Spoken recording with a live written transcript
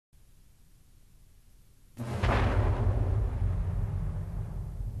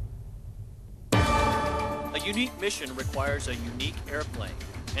unique mission requires a unique airplane.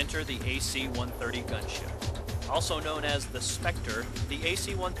 Enter the AC-130 Gunship. Also known as the Spectre, the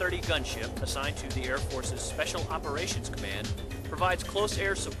AC-130 Gunship, assigned to the Air Force's Special Operations Command, provides close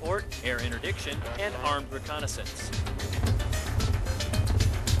air support, air interdiction, and armed reconnaissance.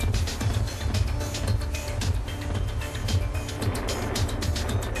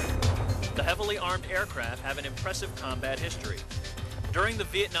 The heavily armed aircraft have an impressive combat history. During the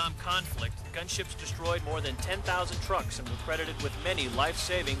Vietnam conflict, gunships destroyed more than 10,000 trucks and were credited with many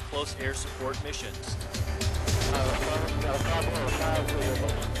life-saving close air support missions.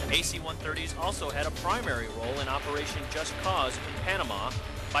 AC-130s also had a primary role in Operation Just Cause in Panama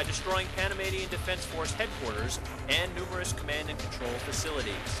by destroying Panamanian Defense Force headquarters and numerous command and control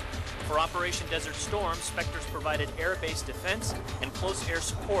facilities. For Operation Desert Storm, Spectres provided air-based defense and close air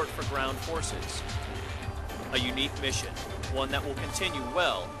support for ground forces. A unique mission, one that will continue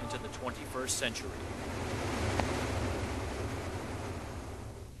well into the 21st century.